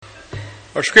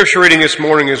Our scripture reading this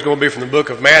morning is going to be from the book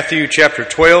of Matthew, chapter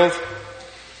 12,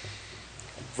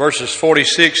 verses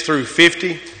 46 through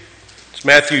 50. It's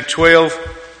Matthew 12,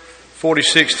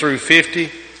 46 through 50.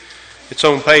 It's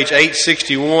on page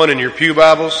 861 in your pew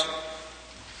Bibles.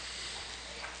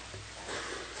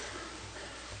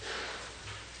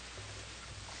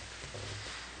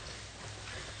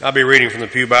 I'll be reading from the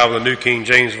Pew Bible, the New King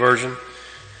James Version.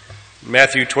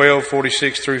 Matthew 12,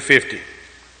 46 through 50.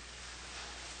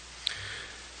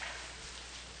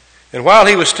 And while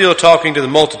he was still talking to the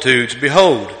multitudes,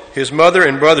 behold, his mother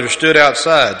and brothers stood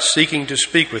outside, seeking to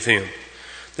speak with him.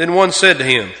 Then one said to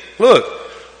him, Look,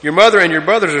 your mother and your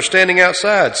brothers are standing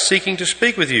outside, seeking to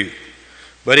speak with you.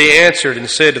 But he answered and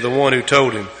said to the one who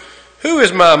told him, Who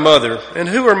is my mother, and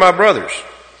who are my brothers?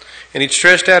 And he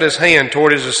stretched out his hand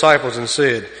toward his disciples and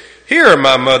said, Here are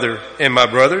my mother and my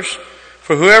brothers.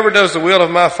 For whoever does the will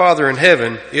of my Father in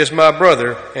heaven is my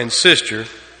brother and sister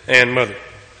and mother.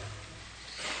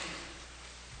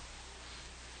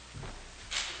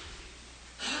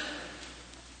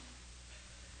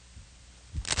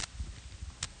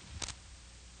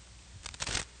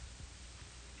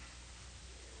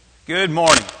 Good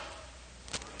morning.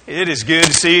 It is good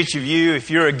to see each of you. If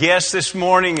you're a guest this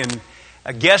morning and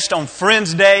a guest on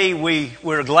Friends Day,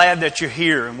 we're glad that you're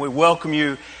here and we welcome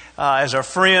you as our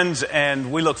friends,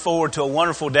 and we look forward to a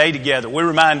wonderful day together. We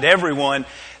remind everyone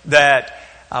that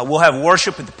we'll have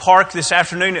worship at the park this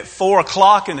afternoon at 4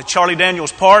 o'clock in the Charlie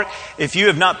Daniels Park. If you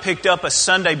have not picked up a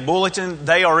Sunday bulletin,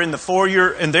 they are in the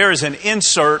foyer, and there is an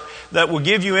insert that will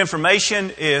give you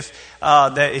information if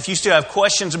you still have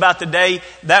questions about the day.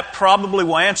 That probably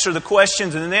will answer the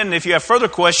questions, and then if you have further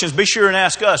questions, be sure and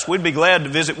ask us. We'd be glad to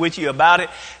visit with you about it.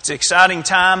 It's an exciting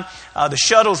time. The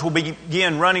shuttles will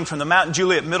begin running from the Mount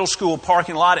Juliet Middle School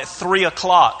parking lot at 3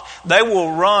 o'clock. They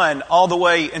will run all the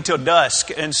way until dusk,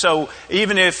 and so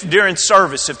even if during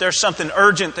service, if there's something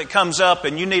urgent that comes up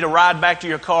and you need a ride back to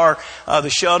your car, the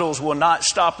shuttles will not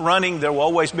stop running. There will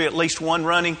always be at least one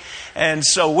running, and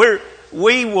so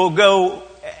we will go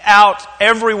out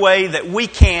every way that we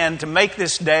can to make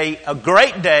this day a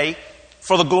great day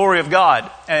for the glory of God.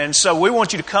 And so we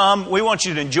want you to come. We want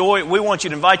you to enjoy it. We want you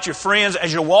to invite your friends.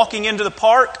 As you're walking into the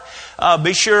park,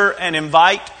 be sure and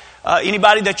invite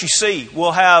anybody that you see.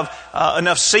 We'll have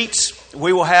enough seats.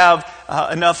 We will have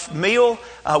enough meal.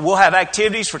 We'll have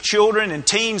activities for children and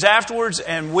teens afterwards.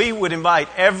 And we would invite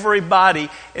everybody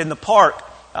in the park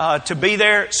to be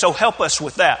there, so help us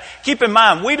with that. Keep in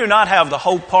mind, we do not have the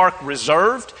whole park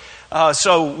reserved,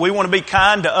 so we want to be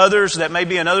kind to others that may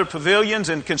be in other pavilions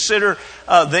and consider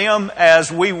them,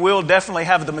 as we will definitely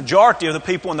have the majority of the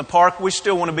people in the park. We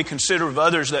still want to be considerate of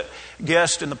others that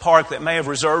guests in the park that may have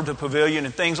reserved a pavilion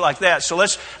and things like that. So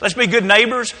let's be good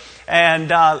neighbors and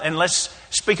let's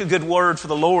speak a good word for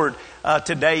the Lord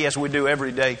today, as we do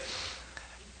every day.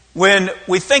 When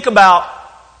we think about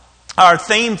our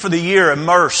theme for the year,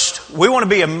 immersed, we want to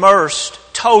be immersed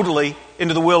totally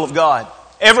into the will of God.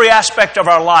 Every aspect of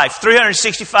our life,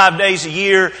 365 days a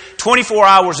year, 24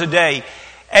 hours a day.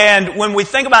 And when we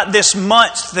think about this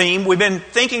month's theme, we've been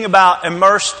thinking about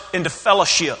immersed into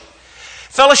fellowship.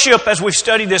 Fellowship, as we've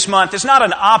studied this month, is not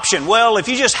an option. Well, if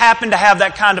you just happen to have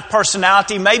that kind of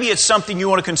personality, maybe it's something you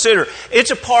want to consider.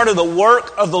 It's a part of the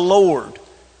work of the Lord.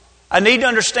 I need to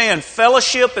understand,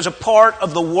 fellowship is a part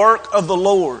of the work of the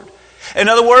Lord. In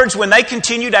other words, when they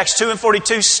continued, Acts 2 and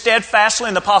 42, steadfastly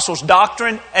in the apostles'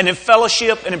 doctrine and in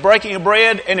fellowship and in breaking of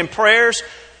bread and in prayers,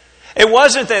 it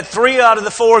wasn't that 3 out of the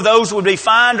 4 of those would be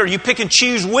fine, or you pick and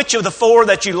choose which of the 4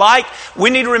 that you like. We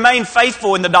need to remain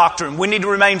faithful in the doctrine. We need to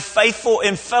remain faithful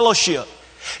in fellowship.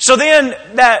 So then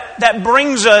that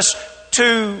brings us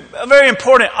to a very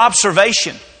important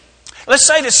observation. Let's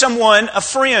say that someone, a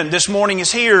friend this morning,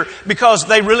 is here because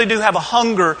they really do have a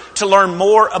hunger to learn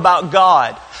more about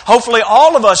God. Hopefully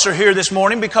all of us are here this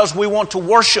morning because we want to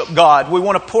worship God. We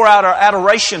want to pour out our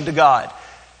adoration to God.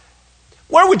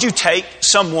 Where would you take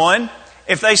someone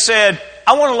if they said,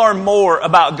 I want to learn more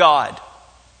about God?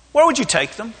 Where would you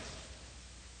take them?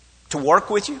 To work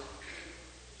with you?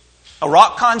 A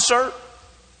rock concert?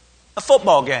 A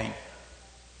football game?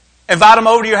 Invite them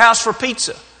over to your house for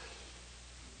pizza?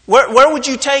 Where would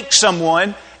you take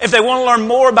someone if they want to learn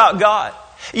more about God?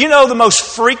 You know, the most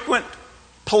frequent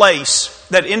place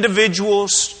that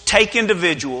individuals take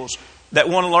individuals that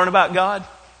want to learn about God?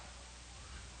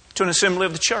 To an assembly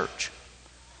of the church.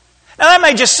 Now that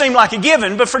may just seem like a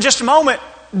given, but for just a moment,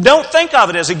 don't think of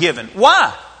it as a given.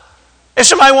 Why? If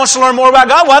somebody wants to learn more about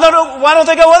God, why don't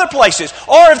they go other places?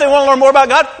 Or if they want to learn more about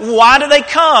God, why do they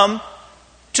come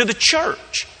to the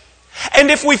church?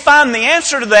 And if we find the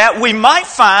answer to that, we might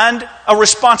find a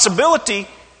responsibility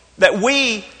that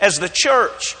we as the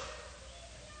church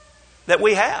that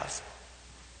we have.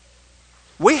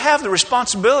 We have the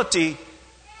responsibility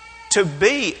to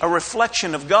be a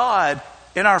reflection of God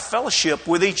in our fellowship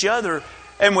with each other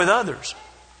and with others.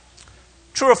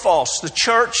 True or false? The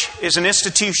church is an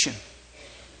institution.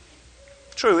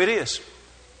 True, it is.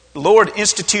 The Lord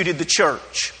instituted the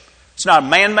church. It's not a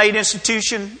man-made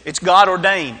institution. It's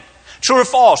God-ordained. True or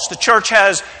false? The church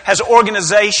has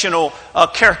organizational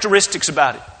characteristics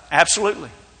about it. Absolutely.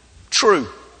 True.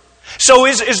 So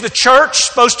is the church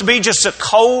supposed to be just a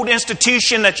cold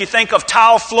institution that you think of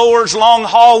tile floors, long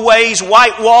hallways,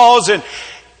 white walls,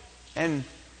 and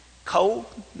cold?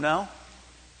 No.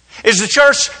 Is the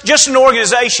church just an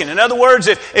organization? In other words,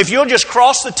 if you'll just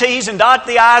cross the T's and dot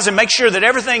the I's and make sure that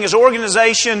everything is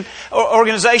organizationally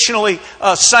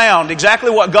sound,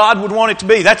 exactly what God would want it to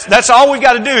be. That's all we've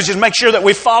got to do is just make sure that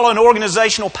we follow an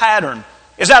organizational pattern.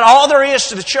 Is that all there is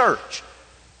to the church?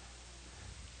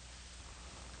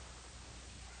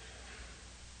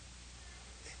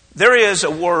 There is a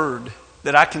word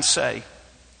that I can say,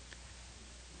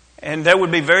 and there would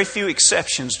be very few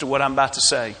exceptions to what I'm about to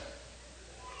say.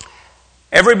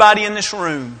 Everybody in this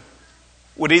room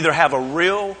would either have a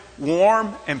real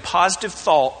warm and positive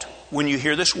thought when you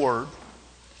hear this word,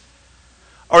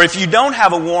 or if you don't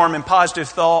have a warm and positive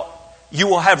thought, you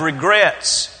will have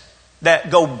regrets that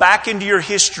go back into your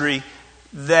history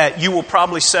that you will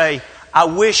probably say, I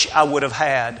wish I would have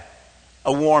had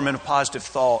a warm and a positive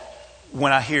thought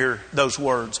when I hear those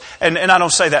words. And I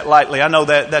don't say that lightly. I know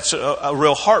that's a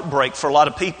real heartbreak for a lot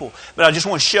of people. But I just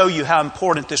want to show you how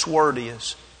important this word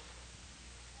is.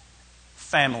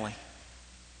 Family.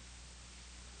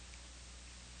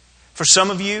 For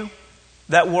some of you,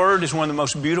 that word is one of the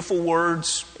most beautiful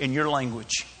words in your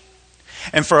language.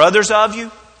 And for others of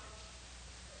you,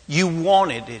 you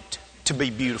wanted it to be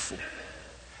beautiful.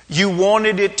 You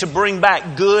wanted it to bring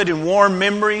back good and warm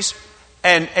memories.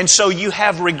 And so you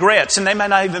have regrets, and they may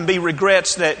not even be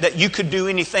regrets that you could do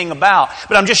anything about.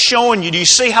 But I'm just showing you, do you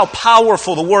see how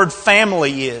powerful the word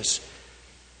family is?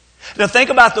 Now think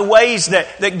about the ways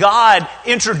that God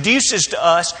introduces to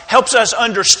us, helps us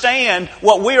understand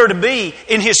what we are to be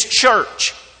in His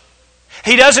church.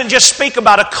 He doesn't just speak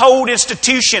about a cold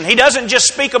institution. He doesn't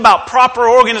just speak about proper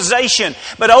organization.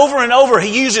 But over and over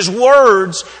He uses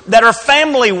words that are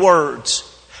family words.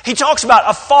 He talks about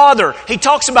a father. He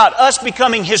talks about us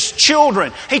becoming His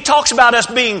children. He talks about us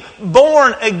being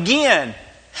born again.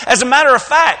 As a matter of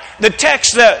fact, the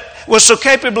text that was so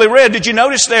capably read, did you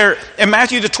notice there in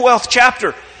Matthew the 12th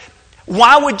chapter,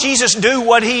 why would Jesus do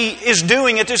what He is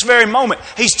doing at this very moment?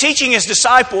 He's teaching His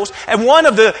disciples, and one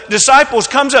of the disciples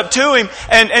comes up to Him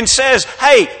and says,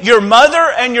 hey, your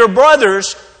mother and your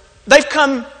brothers, they've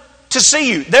come to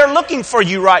see you. They're looking for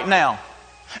you right now.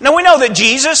 Now we know that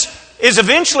Jesus is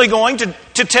eventually going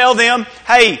to tell them,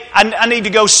 hey, I need to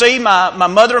go see my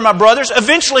mother and my brothers.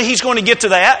 Eventually He's going to get to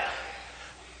that.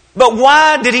 But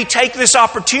why did He take this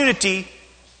opportunity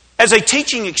as a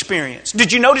teaching experience?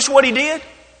 Did you notice what He did?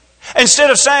 Instead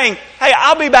of saying, hey,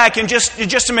 I'll be back in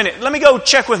just a minute. Let me go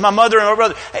check with my mother and my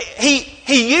brother.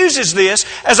 He uses this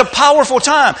as a powerful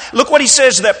time. Look what He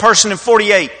says to that person in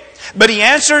 48. But He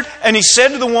answered and He said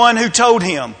to the one who told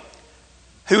Him,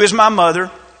 who is my mother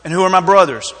and who are my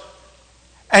brothers?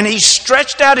 And He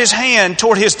stretched out His hand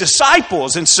toward His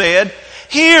disciples and said,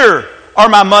 here are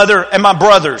my mother and my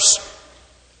brothers.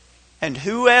 And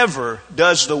whoever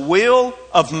does the will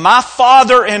of my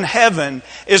Father in heaven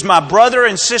is my brother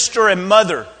and sister and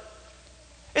mother.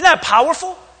 Isn't that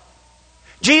powerful?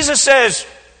 Jesus says,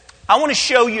 I want to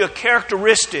show you a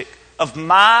characteristic of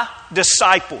my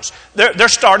disciples. They're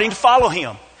starting to follow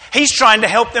Him. He's trying to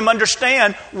help them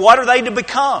understand, what are they to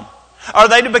become? Are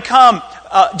they to become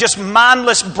just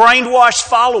mindless, brainwashed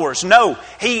followers? No.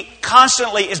 He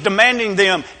constantly is demanding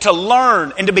them to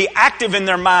learn and to be active in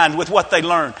their mind with what they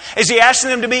learn. Is He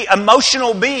asking them to be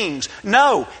emotional beings?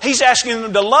 No. He's asking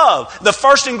them to love. The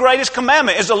first and greatest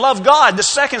commandment is to love God. The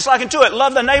second is like unto it,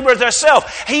 love the neighbor as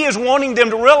thyself. He is wanting them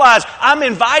to realize, I'm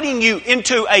inviting you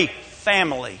into a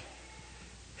family.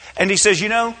 And He says, you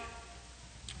know,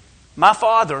 my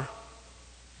Father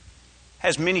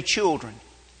has many children.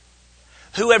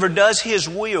 Whoever does His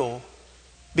will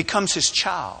becomes His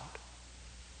child.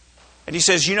 And He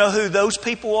says, you know who those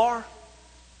people are?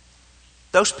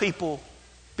 Those people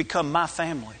become my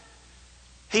family.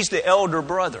 He's the elder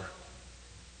brother.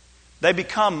 They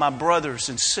become my brothers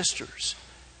and sisters.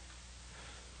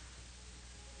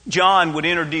 John would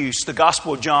introduce the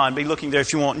Gospel of John. Be looking there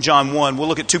if you want, John 1. We'll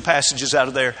look at two passages out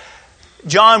of there.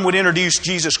 John would introduce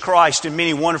Jesus Christ in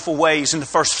many wonderful ways in the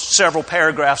first several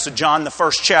paragraphs of John, the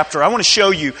first chapter. I want to show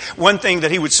you one thing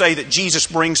that he would say that Jesus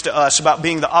brings to us about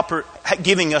giving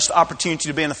us the opportunity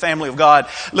to be in the family of God.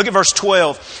 Look at verse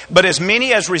 12. But as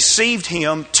many as received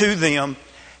him, to them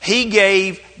he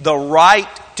gave the right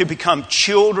to become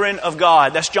children of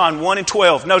God. That's John 1 and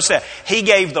 12. Notice that. He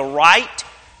gave the right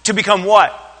to become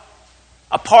what?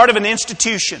 A part of an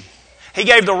institution. He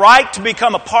gave the right to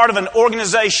become a part of an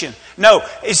organization. No,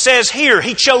 it says here,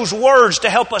 He chose words to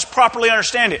help us properly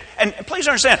understand it. And please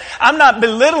understand, I'm not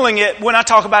belittling it when I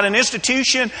talk about an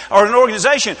institution or an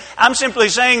organization. I'm simply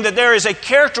saying that there is a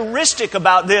characteristic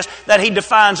about this that He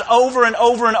defines over and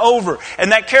over and over.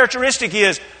 And that characteristic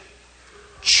is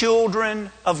children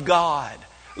of God.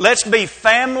 Let's be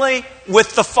family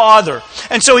with the Father.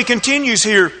 And so He continues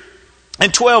here. In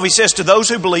 12, he says, to those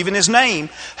who believe in His name,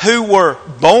 who were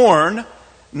born,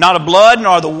 not of blood,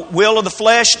 nor the will of the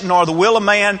flesh, nor the will of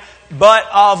man, but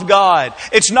of God.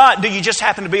 It's not, do you just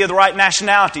happen to be of the right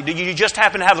nationality? Do you just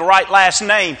happen to have the right last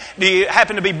name? Do you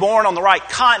happen to be born on the right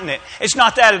continent? It's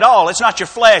not that at all. It's not your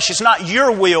flesh. It's not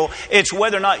your will. It's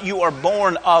whether or not you are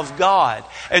born of God.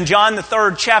 In John, the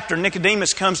 3rd chapter,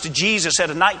 Nicodemus comes to Jesus at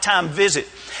a nighttime visit.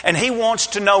 And he wants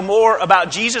to know more about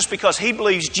Jesus because he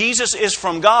believes Jesus is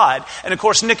from God. And of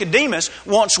course, Nicodemus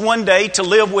wants one day to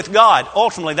live with God.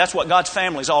 Ultimately, that's what God's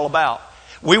family is all about.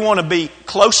 We want to be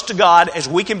close to God as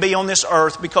we can be on this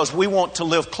earth because we want to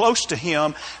live close to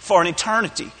Him for an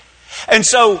eternity. And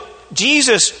so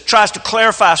Jesus tries to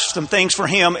clarify some things for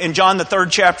him in John the 3rd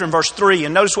chapter and verse 3.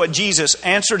 And notice what Jesus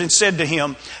answered and said to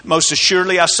him, most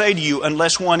assuredly I say to you,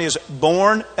 unless one is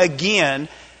born again,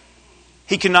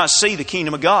 he cannot see the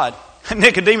kingdom of God.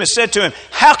 Nicodemus said to him,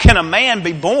 how can a man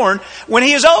be born when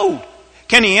he is old?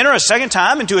 Can he enter a second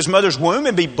time into his mother's womb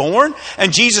and be born?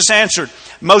 And Jesus answered,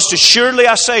 most assuredly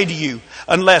I say to you,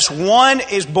 unless one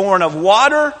is born of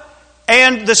water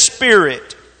and the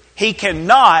Spirit, he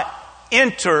cannot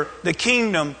enter the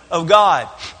kingdom of God.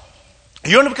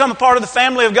 You want to become a part of the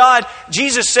family of God?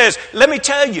 Jesus says, let me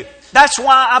tell you, that's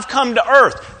why I've come to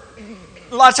earth.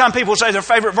 A lot of times people say their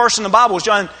favorite verse in the Bible is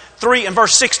John 3 and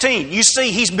verse 16. You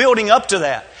see, he's building up to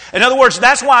that. In other words,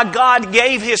 that's why God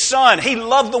gave His Son. He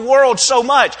loved the world so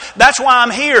much. That's why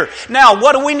I'm here. Now,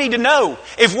 what do we need to know?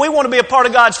 If we want to be a part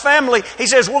of God's family, He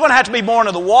says we're going to have to be born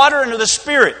of the water and of the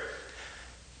Spirit.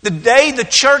 The day the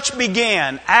church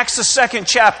began, Acts the 2nd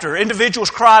chapter, individuals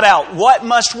cried out, what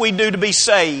must we do to be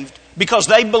saved? Because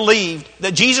they believed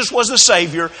that Jesus was the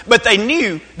Savior, but they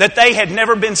knew that they had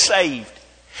never been saved.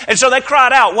 And so they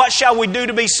cried out, what shall we do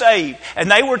to be saved?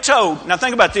 And they were told, now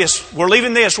think about this, we're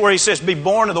leaving this where he says, be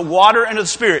born of the water and of the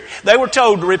Spirit. They were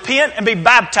told to repent and be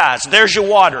baptized. There's your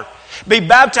water. Be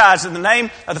baptized in the name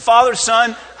of the Father,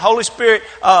 Son, Holy Spirit,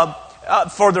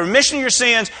 for the remission of your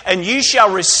sins, and you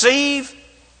shall receive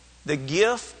the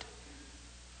gift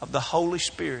of the Holy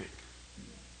Spirit.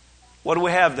 What do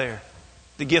we have there?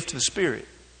 The gift of the Spirit.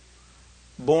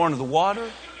 Born of the water,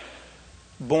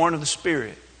 born of the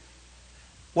Spirit.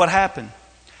 What happened?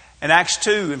 In Acts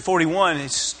 2 and 41,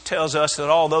 it tells us that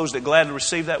all those that gladly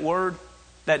received that word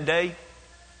that day,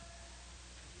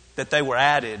 that they were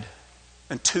added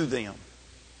unto them.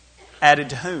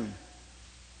 Added to whom?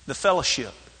 The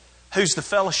fellowship. Who's the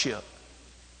fellowship?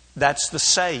 That's the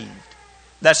saved.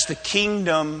 That's the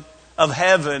kingdom of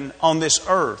heaven on this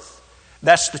earth.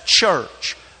 That's the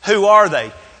church. Who are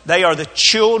they? They are the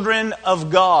children of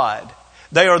God.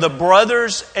 They are the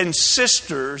brothers and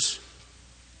sisters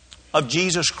of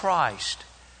Jesus Christ.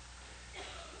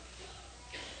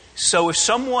 So if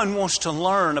someone wants to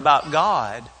learn about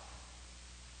God,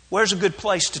 where's a good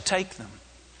place to take them?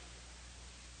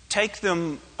 Take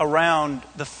them around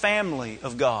the family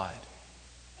of God.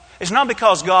 It's not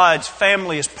because God's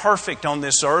family is perfect on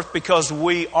this earth, because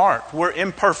we aren't. We're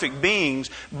imperfect beings,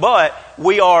 but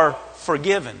we are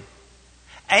forgiven.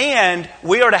 And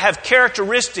we are to have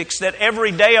characteristics that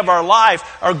every day of our life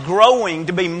are growing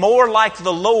to be more like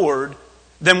the Lord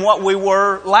than what we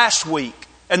were last week,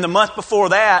 and the month before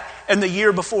that, and the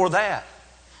year before that.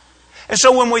 And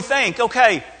so when we think,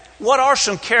 okay, what are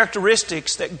some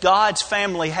characteristics that God's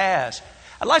family has?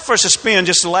 I'd like for us to spend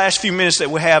just the last few minutes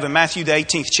that we have in Matthew the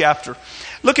 18th chapter.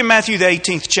 Look at Matthew the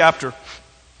 18th chapter.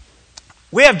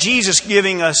 We have Jesus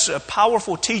giving us a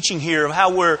powerful teaching here of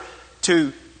how we're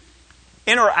to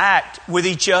interact with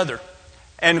each other.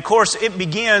 And of course, it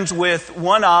begins with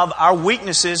one of our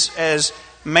weaknesses as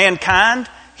mankind,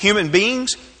 human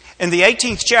beings. In the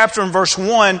 18th chapter and verse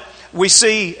 1, we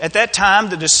see at that time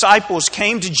the disciples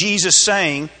came to Jesus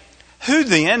saying, who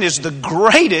then is the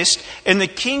greatest in the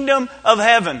kingdom of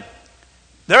heaven?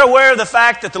 They're aware of the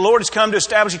fact that the Lord has come to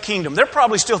establish a kingdom. They're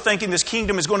probably still thinking this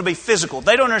kingdom is going to be physical.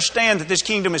 They don't understand that this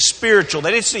kingdom is spiritual,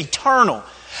 that it's eternal.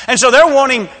 And so they're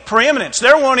wanting preeminence.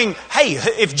 They're wanting, hey,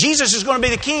 if Jesus is going to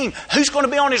be the king, who's going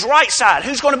to be on his right side?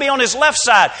 Who's going to be on his left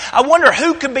side? I wonder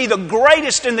who could be the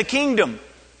greatest in the kingdom.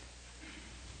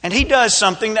 And he does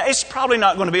something that it's probably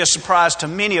not going to be a surprise to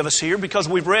many of us here because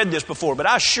we've read this before. But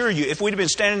I assure you, if we'd have been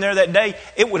standing there that day,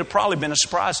 it would have probably been a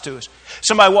surprise to us.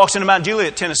 Somebody walks into Mount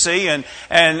Juliet, Tennessee, and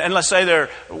let's say they're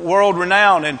world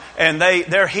renowned, and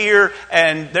they're here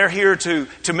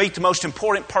to meet the most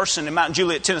important person in Mount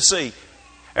Juliet, Tennessee.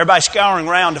 Everybody's scouring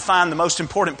around to find the most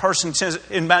important person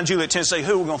in Mount Juliet, Tennessee.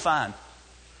 Who are we going to find?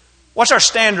 What's our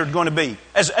standard going to be?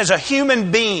 As a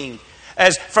human being,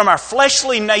 as from our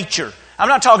fleshly nature. I'm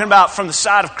not talking about from the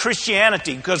side of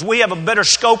Christianity, because we have a better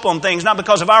scope on things, not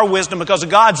because of our wisdom, because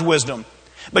of God's wisdom.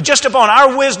 But just upon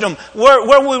our wisdom,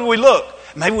 where would we look?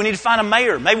 Maybe we need to find a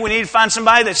mayor. Maybe we need to find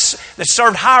somebody that's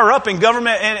served higher up in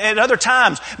government at other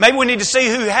times. Maybe we need to see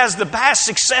who has the past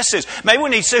successes. Maybe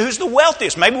we need to see who's the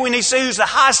wealthiest. Maybe we need to see who's the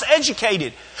highest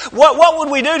educated. What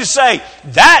would we do to say,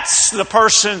 that's the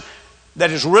person that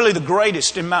is really the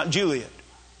greatest in Mount Juliet?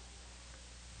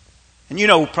 And you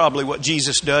know probably what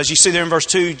Jesus does. You see there in verse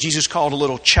 2, Jesus called a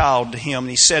little child to him, and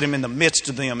he set him in the midst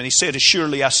of them. And he said,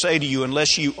 "Assuredly I say to you,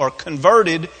 unless you are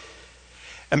converted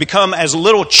and become as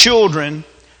little children,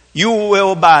 you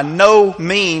will by no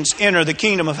means enter the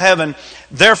kingdom of heaven.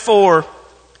 Therefore,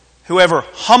 whoever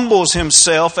humbles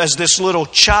himself as this little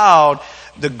child,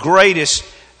 the greatest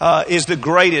is the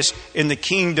greatest in the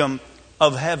kingdom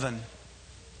of heaven."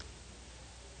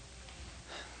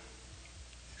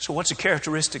 So what's a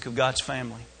characteristic of God's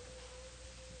family?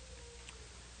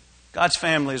 God's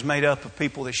family is made up of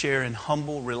people that share in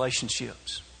humble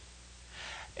relationships.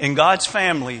 In God's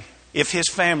family, if His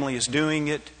family is doing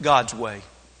it God's way,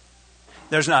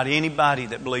 there's not anybody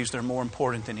that believes they're more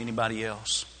important than anybody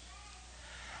else.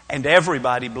 And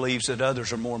everybody believes that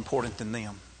others are more important than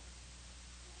them.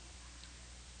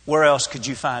 Where else could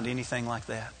you find anything like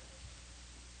that?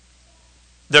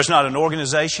 There's not an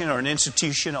organization or an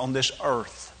institution on this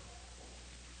earth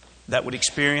that would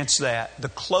experience that. The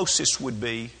closest would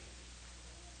be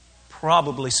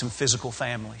probably some physical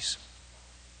families.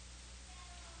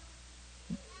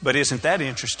 But isn't that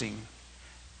interesting?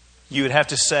 You would have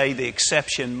to say the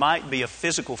exception might be a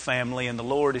physical family, and the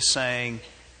Lord is saying,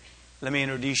 let me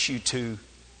introduce you to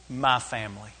my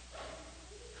family,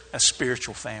 a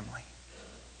spiritual family.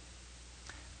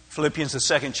 Philippians, the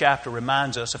 2nd chapter,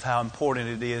 reminds us of how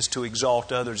important it is to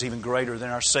exalt others even greater than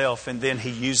ourselves. And then he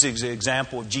uses the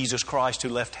example of Jesus Christ, who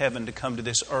left heaven to come to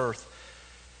this earth.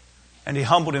 And he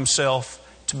humbled himself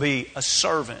to be a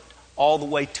servant all the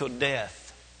way till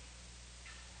death.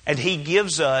 And he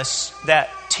gives us that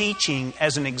teaching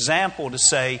as an example to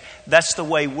say that's the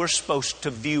way we're supposed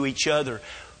to view each other.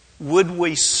 Would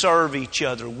we serve each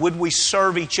other? Would we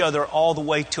serve each other all the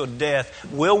way till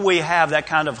death? Will we have that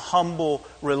kind of humble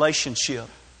relationship?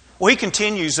 Well, he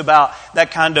continues about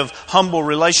that kind of humble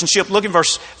relationship. Look at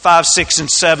verse 5, 6, and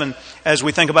 7 as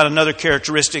we think about another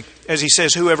characteristic. As he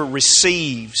says, whoever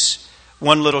receives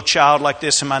one little child like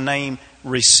this in my name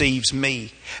receives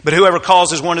me. But whoever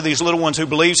causes one of these little ones who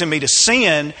believes in me to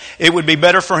sin, it would be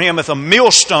better for him if a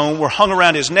millstone were hung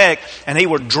around his neck and he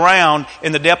were drowned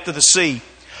in the depth of the sea.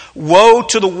 Woe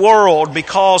to the world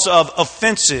because of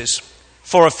offenses,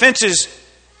 for offenses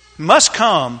must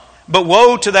come, but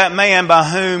woe to that man by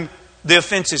whom the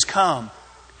offenses come.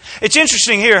 It's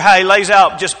interesting here how he lays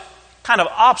out just kind of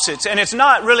opposites, and it's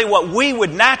not really what we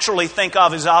would naturally think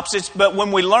of as opposites, but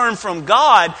when we learn from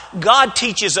God, God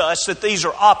teaches us that these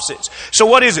are opposites. So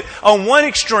what is it? On one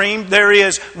extreme, there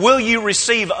is, will you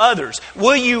receive others?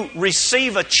 Will you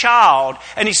receive a child?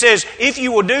 And he says, if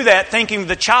you will do that, thinking of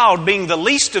the child being the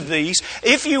least of these,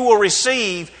 if you will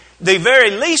receive the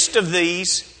very least of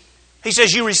these, he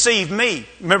says, you receive me.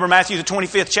 Remember Matthew the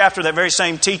 25th chapter, that very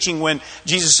same teaching when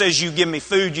Jesus says, you give me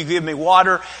food, you give me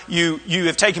water, you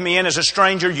have taken me in as a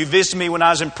stranger, you visited me when I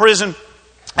was in prison.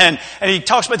 And he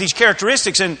talks about these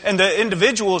characteristics, and the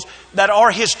individuals that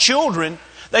are his children,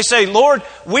 they say, Lord,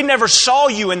 we never saw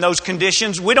you in those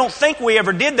conditions. We don't think we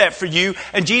ever did that for you.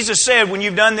 And Jesus said, when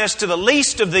you've done this to the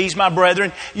least of these, my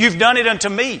brethren, you've done it unto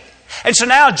me. And so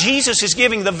now Jesus is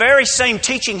giving the very same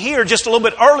teaching here just a little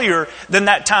bit earlier than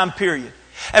that time period.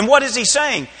 And what is he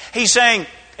saying? He's saying,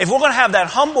 if we're going to have that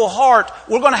humble heart,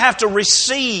 we're going to have to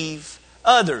receive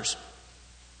others.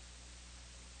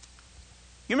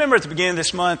 You remember at the beginning of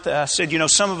this month, I said,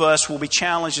 some of us will be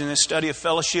challenged in this study of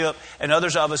fellowship, and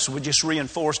others of us will just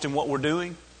reinforced in what we're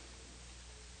doing.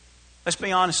 Let's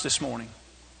be honest this morning.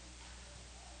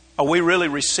 Are we really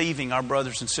receiving our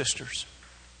brothers and sisters?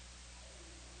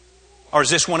 Or is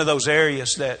this one of those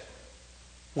areas that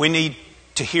we need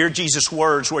to hear Jesus'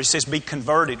 words where He says, be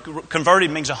converted?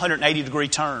 Converted means a 180-degree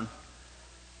turn.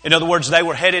 In other words, they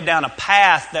were headed down a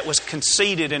path that was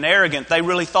conceited and arrogant. They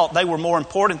really thought they were more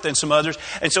important than some others.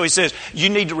 And so He says, you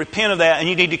need to repent of that and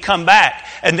you need to come back.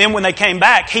 And then when they came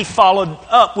back, He followed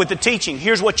up with the teaching.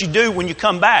 Here's what you do when you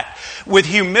come back. With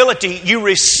humility, you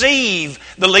receive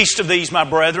the least of these, my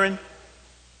brethren.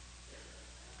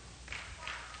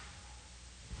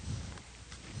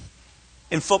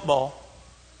 In football,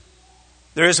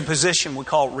 there is a position we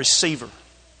call receiver.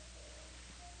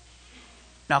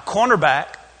 Now,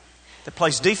 cornerback that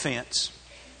plays defense,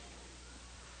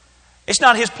 it's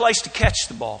not his place to catch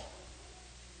the ball.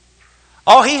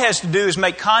 All he has to do is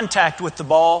make contact with the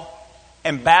ball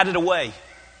and bat it away.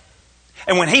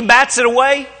 And when he bats it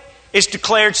away, it's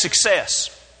declared success.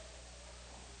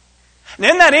 And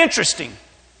isn't that interesting?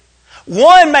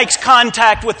 One makes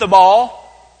contact with the ball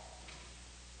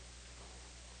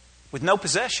with no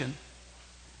possession,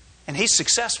 and he's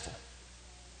successful.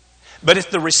 But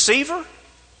if the receiver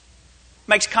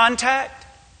makes contact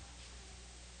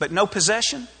but no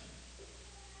possession,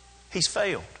 he's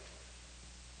failed.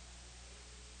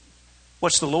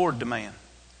 What's the Lord demand?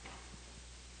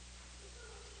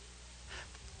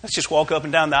 Let's just walk up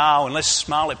and down the aisle and let's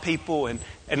smile at people and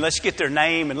let's get their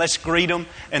name and let's greet them,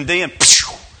 and then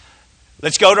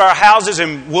let's go to our houses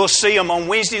and we'll see them on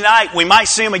Wednesday night. We might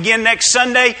see them again next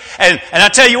Sunday. And I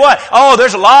tell you what,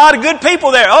 there's a lot of good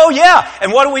people there. Oh, yeah.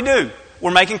 And what do?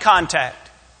 We're making contact.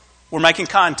 We're making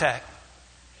contact.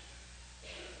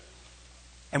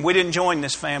 And we didn't join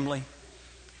this family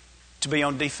to be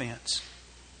on defense.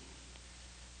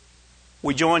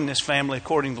 We joined this family,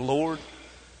 according to the Lord,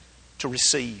 to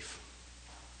receive.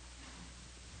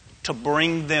 To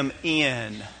bring them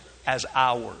in as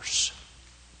ours.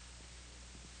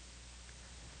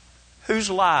 Whose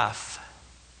life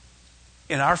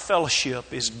in our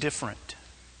fellowship is different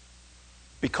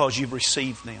because you've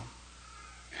received them?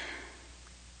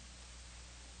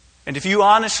 And if you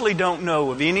honestly don't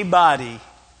know of anybody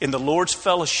in the Lord's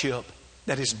fellowship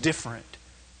that is different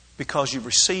because you've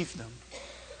received them,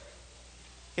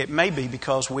 it may be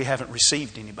because we haven't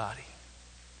received anybody.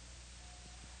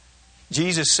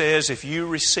 Jesus says, if you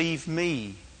receive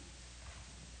me,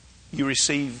 if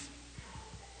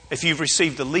you've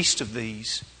received the least of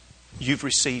these, you've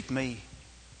received me.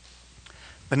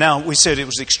 But now we said it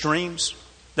was extremes.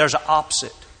 There's an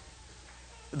opposite.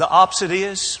 The opposite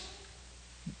is,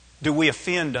 do we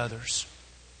offend others?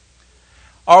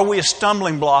 Are we a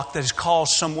stumbling block that has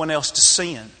caused someone else to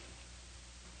sin?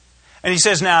 And He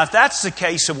says, now if that's the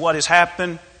case of what has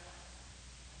happened,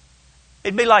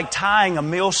 it'd be like tying a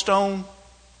millstone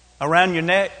around your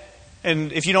neck.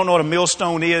 And if you don't know what a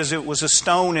millstone is, it was a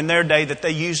stone in their day that they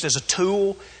used as a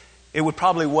tool. It would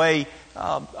probably weigh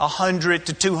 100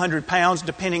 to 200 pounds,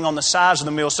 depending on the size of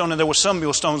the millstone. And there were some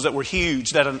millstones that were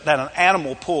huge that an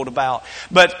animal pulled about.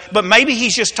 But maybe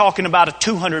he's just talking about a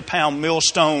 200-pound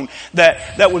millstone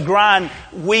that would grind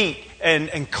wheat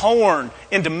and corn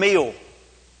into meal.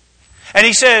 And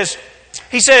he says,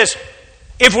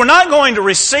 if we're not going to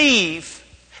receive,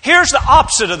 here's the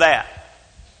opposite of that.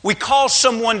 We cause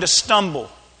someone to stumble.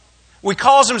 We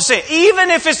cause them to sin. Even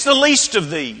if it's the least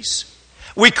of these.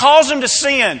 We cause them to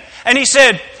sin. And he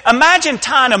said, imagine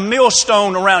tying a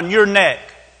millstone around your neck.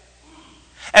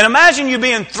 And imagine you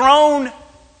being thrown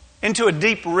into a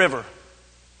deep river.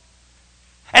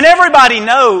 And everybody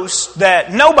knows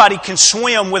that nobody can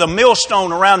swim with a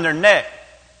millstone around their neck.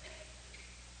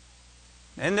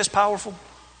 Isn't this powerful?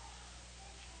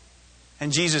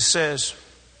 And Jesus says,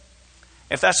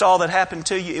 if that's all that happened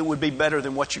to you, it would be better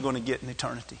than what you're going to get in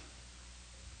eternity.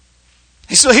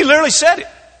 He literally said it.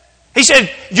 He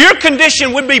said, your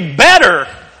condition would be better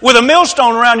with a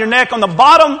millstone around your neck on the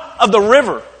bottom of the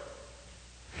river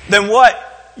than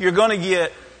what you're going to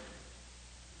get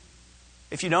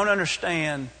if you don't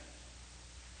understand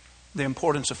the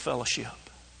importance of fellowship.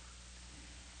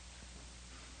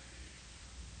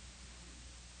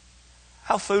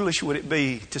 How foolish would it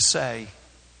be to say,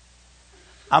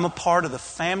 I'm a part of the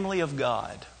family of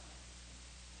God,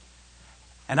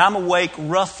 and I'm awake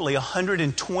roughly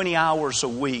 120 hours a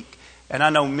week. And I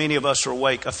know many of us are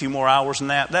awake a few more hours than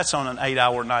that. That's on an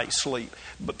 8-hour night's sleep.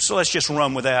 So let's just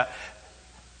run with that.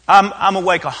 I'm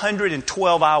awake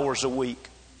 112 hours a week.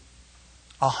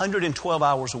 112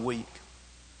 hours a week.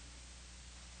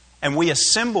 And we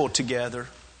assemble together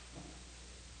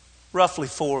roughly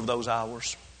 4 of those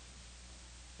hours.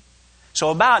 So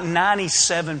about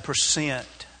 97%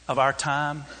 of our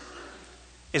time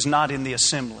is not in the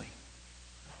assembly.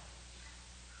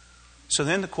 So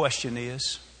then the question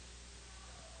is,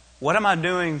 What am I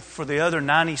doing for the other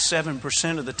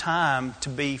 97% of the time to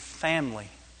be family?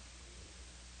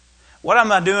 What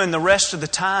am I doing the rest of the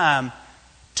time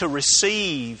to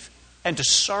receive and to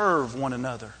serve one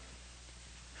another?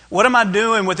 What am I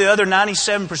doing with the other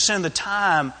 97% of the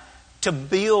time to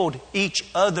build each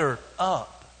other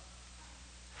up?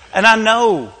 And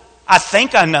I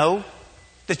think I know,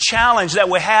 the challenge that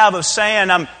we have of saying,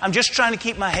 I'm just trying to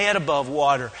keep my head above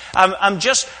water. I'm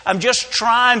just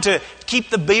trying to keep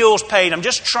the bills paid. I'm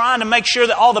just trying to make sure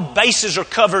that all the bases are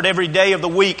covered every day of the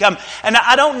week. And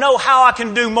I don't know how I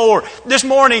can do more. This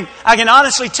morning, I can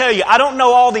honestly tell you, I don't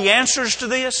know all the answers to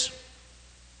this.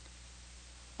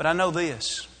 But I know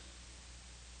this.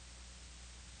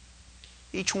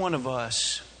 Each one of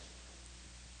us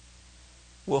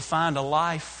will find a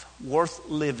life worth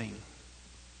living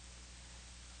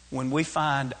when we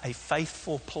find a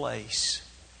faithful place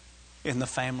in the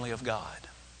family of God.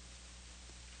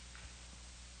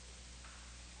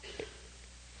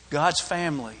 God's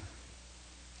family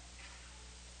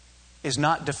is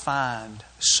not defined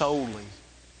solely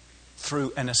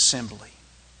through an assembly.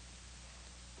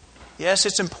 Yes,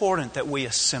 it's important that we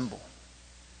assemble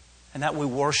and that we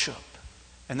worship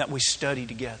and that we study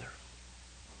together.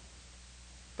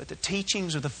 But the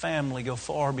teachings of the family go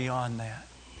far beyond that.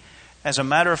 As a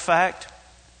matter of fact,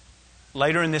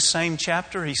 later in this same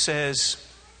chapter, he says,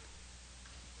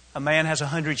 a man has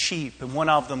 100 sheep and one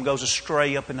of them goes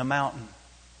astray up in the mountain.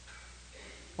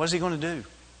 What is he going to do?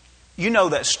 You know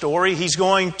that story. He's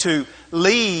going to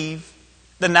leave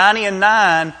the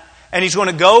 99 and he's going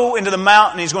to go into the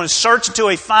mountain. He's going to search until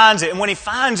he finds it. And when he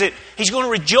finds it, he's going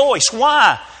to rejoice.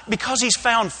 Why? Because he's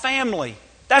found family.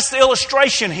 That's the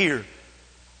illustration here.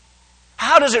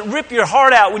 How does it rip your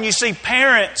heart out when you see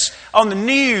parents on the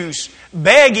news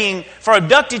begging for an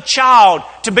abducted child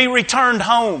to be returned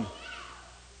home?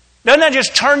 Doesn't that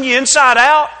just turn you inside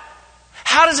out?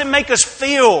 How does it make us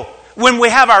feel when we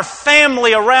have our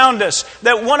family around us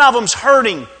that one of them's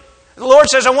hurting? The Lord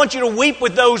says, I want you to weep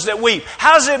with those that weep.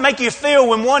 How does it make you feel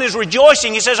when one is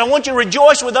rejoicing? He says, I want you to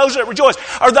rejoice with those that rejoice.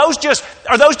 Are those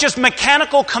just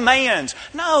mechanical commands?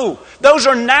 No. Those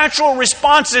are natural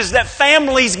responses that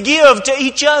families give to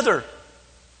each other.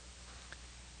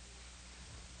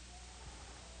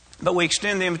 But we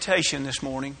extend the invitation this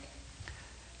morning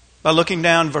by looking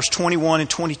down verse 21 and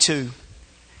 22.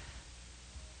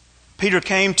 Peter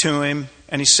came to him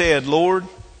and he said, Lord,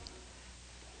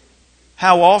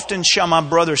 how often shall my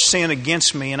brother sin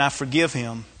against me and I forgive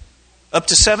him? Up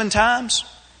to 7 times?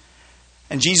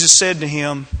 And Jesus said to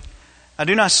him, I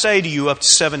do not say to you up to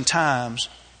 7 times,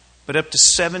 but up to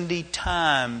 70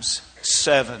 times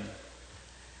 7.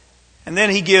 And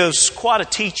then he gives quite a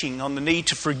teaching on the need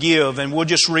to forgive. And we'll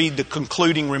just read the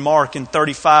concluding remark in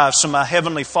 35. So my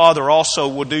heavenly Father also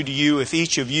will do to you if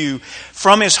each of you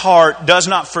from his heart does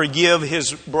not forgive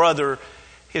his brother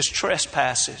his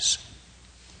trespasses.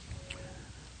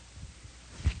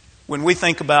 When we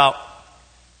think about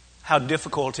how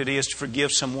difficult it is to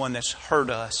forgive someone that's hurt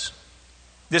us,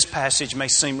 this passage may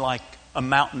seem like a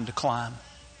mountain to climb.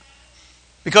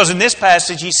 Because in this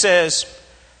passage he says,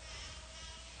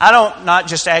 I don't not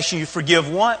just ask you to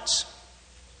forgive once.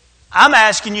 I'm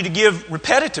asking you to give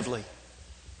repetitively.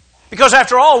 Because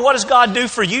after all, what does God do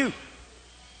for you?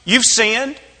 You've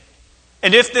sinned.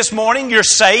 And if this morning you're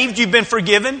saved, you've been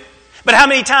forgiven. But how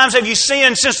many times have you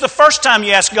sinned since the first time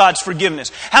you asked God's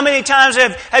forgiveness? How many times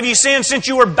have you sinned since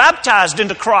you were baptized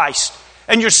into Christ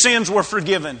and your sins were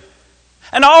forgiven?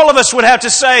 And all of us would have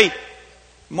to say,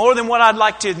 more than what I'd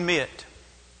like to admit.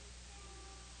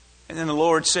 And then the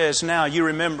Lord says, now you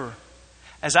remember,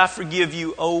 as I forgive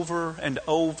you over and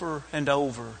over and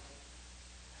over,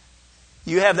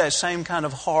 you have that same kind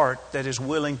of heart that is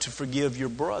willing to forgive your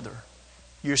brother,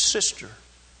 your sister,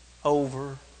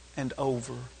 over and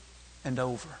over and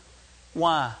over.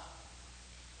 Why?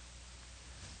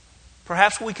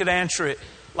 Perhaps we could answer it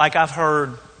like I've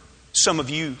heard some of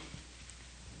you,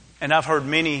 and I've heard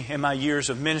many in my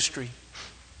years of ministry.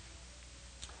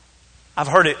 I've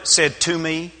heard it said to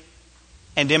me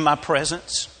and in my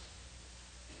presence.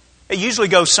 It usually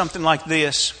goes something like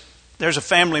this. There's a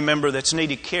family member that's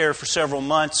needed care for several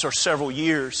months or several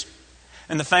years.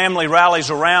 And the family rallies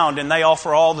around and they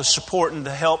offer all the support and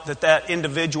the help that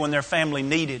individual and their family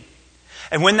needed.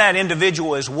 And when that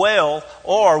individual is well,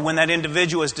 or when that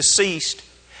individual is deceased,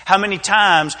 how many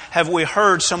times have we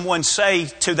heard someone say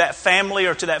to that family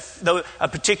or to a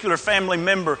particular family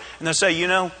member, and they'll say, you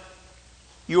know,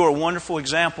 you are a wonderful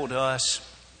example to us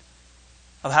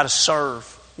of how to serve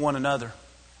one another.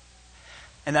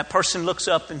 And that person looks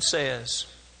up and says,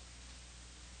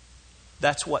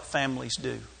 that's what families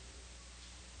do.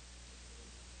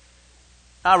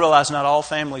 I realize not all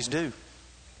families do.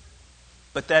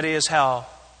 But that is how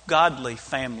godly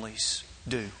families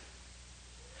do.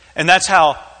 And that's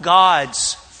how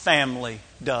God's family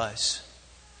does.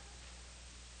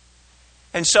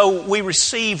 And so we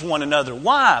receive one another.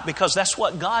 Why? Because that's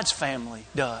what God's family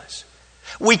does.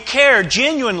 We care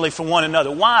genuinely for one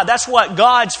another. Why? That's what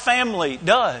God's family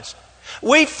does.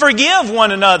 We forgive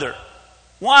one another.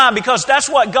 Why? Because that's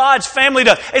what God's family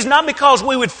does. It's not because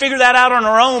we would figure that out on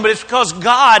our own, but it's because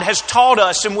God has taught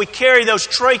us and we carry those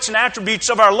traits and attributes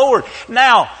of our Lord.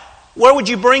 Now, where would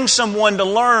you bring someone to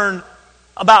learn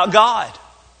about God?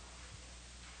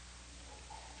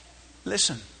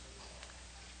 Listen,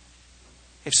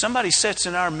 if somebody sits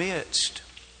in our midst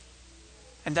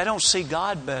and they don't see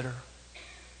God better,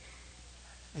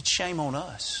 it's shame on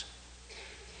us.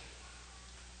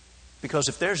 Because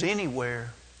if there's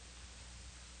anywhere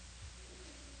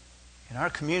in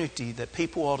our community that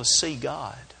people ought to see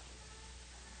God,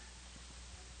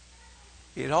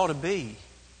 it ought to be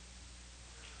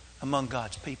among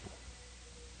God's people.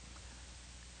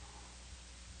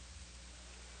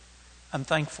 I'm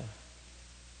thankful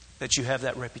that you have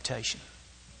that reputation.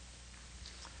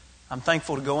 I'm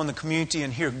thankful to go in the community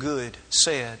and hear good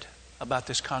said about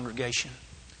this congregation.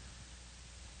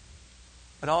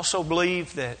 But I also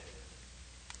believe that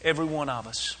every one of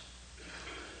us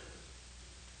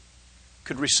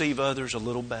could receive others a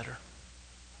little better,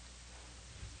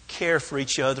 care for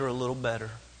each other a little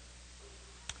better,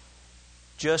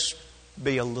 just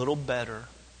be a little better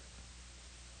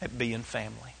at being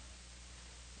family.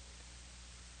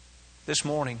 This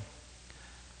morning,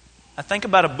 I think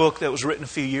about a book that was written a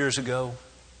few years ago.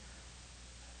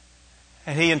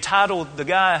 And the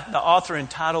author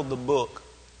entitled the book,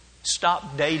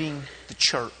 Stop Dating the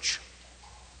Church.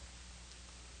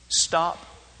 Stop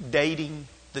Dating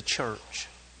the Church.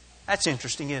 That's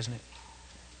interesting, isn't it?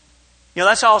 You know,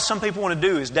 that's all some people want to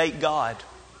do is date God.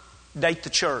 Date the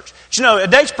church. But you know, a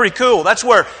date's pretty cool. That's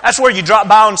where you drop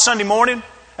by on Sunday morning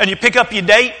and you pick up your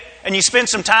date and you spend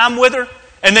some time with her.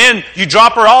 And then you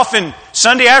drop her off in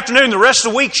Sunday afternoon. The rest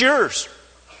of the week's yours.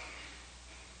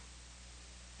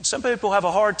 And some people have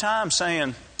a hard time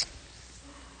saying,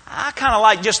 I kind of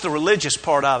like just the religious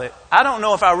part of it. I don't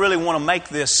know if I really want to make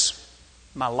this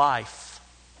my life.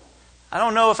 I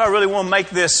don't know if I really want to make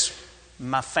this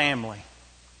my family.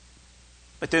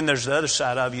 But then there's the other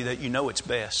side of you that you know it's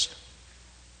best.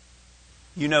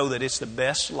 You know that it's the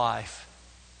best life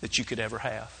that you could ever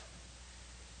have.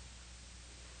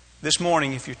 This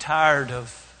morning, if you're tired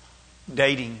of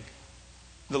dating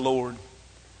the Lord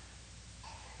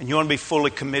and you want to be fully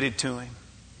committed to Him,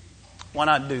 why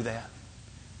not do that?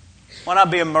 Why not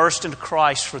be immersed into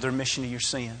Christ for the remission of your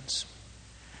sins?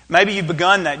 Maybe you've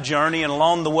begun that journey and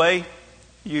along the way,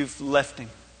 you've left Him.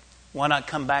 Why not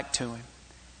come back to Him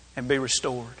and be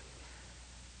restored?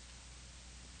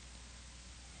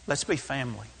 Let's be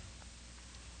family.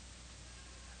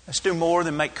 Let's do more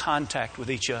than make contact with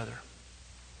each other.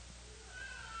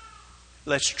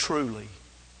 Let's truly,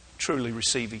 truly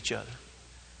receive each other.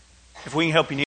 If we can help you